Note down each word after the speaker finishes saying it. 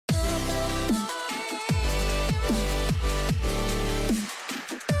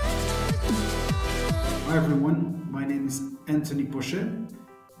Hi everyone, my name is Anthony Poschet.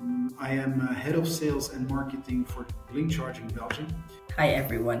 I am Head of Sales and Marketing for Blink Charging Belgium. Hi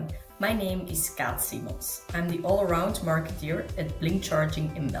everyone, my name is Kaat Simons. I'm the all-around marketeer at Blink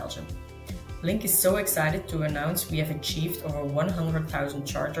Charging in Belgium. Blink is so excited to announce we have achieved over 100,000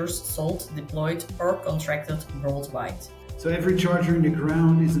 chargers sold, deployed or contracted worldwide. So every charger in the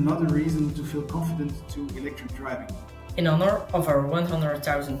ground is another reason to feel confident to electric driving. In honor of our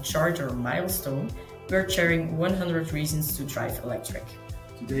 100,000 charger milestone, we're sharing 100 reasons to drive electric.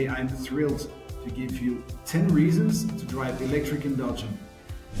 Today I'm thrilled to give you 10 reasons to drive electric in Belgium.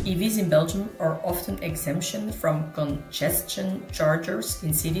 EVs in Belgium are often exemption from congestion chargers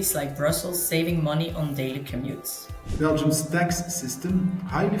in cities like Brussels, saving money on daily commutes. Belgium's tax system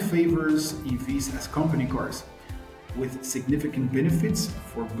highly favors EVs as company cars, with significant benefits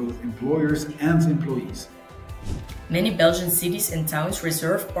for both employers and employees. Many Belgian cities and towns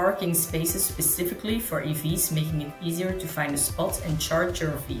reserve parking spaces specifically for EVs, making it easier to find a spot and charge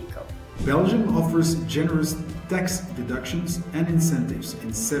your vehicle. Belgium offers generous tax deductions and incentives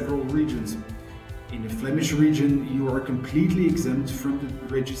in several regions. In the Flemish region, you are completely exempt from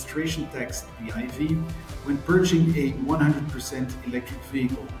the registration tax, the IV, when purchasing a 100% electric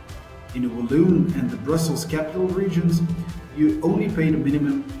vehicle. In the Walloon and the Brussels capital regions, you only pay the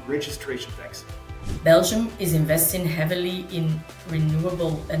minimum registration tax. Belgium is investing heavily in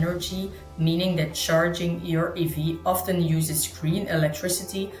renewable energy, meaning that charging your EV often uses green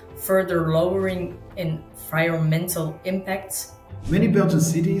electricity, further lowering environmental impacts. Many Belgian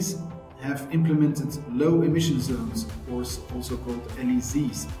cities have implemented low emission zones, or also called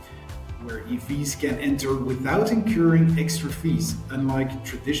LEZs, where EVs can enter without incurring extra fees, unlike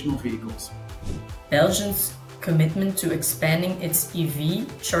traditional vehicles. Belgium's commitment to expanding its EV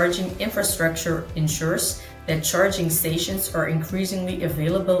charging infrastructure ensures that charging stations are increasingly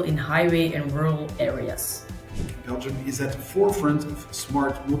available in highway and rural areas. Belgium is at the forefront of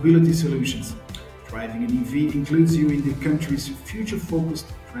smart mobility solutions. Driving an EV includes you in the country's future-focused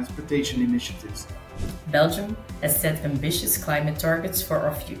transportation initiatives. Belgium has set ambitious climate targets for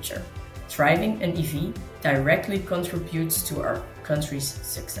our future. Driving an EV directly contributes to our country's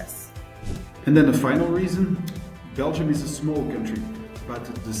success. And then the final reason, Belgium is a small country, about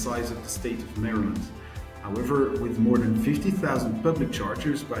the size of the state of Maryland. However, with more than 50,000 public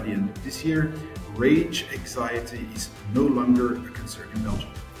chargers by the end of this year, range anxiety is no longer a concern in Belgium.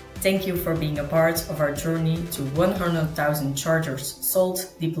 Thank you for being a part of our journey to 100,000 chargers sold,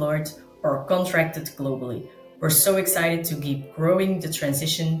 deployed or contracted globally. We're so excited to keep growing the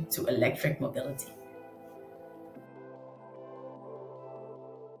transition to electric mobility.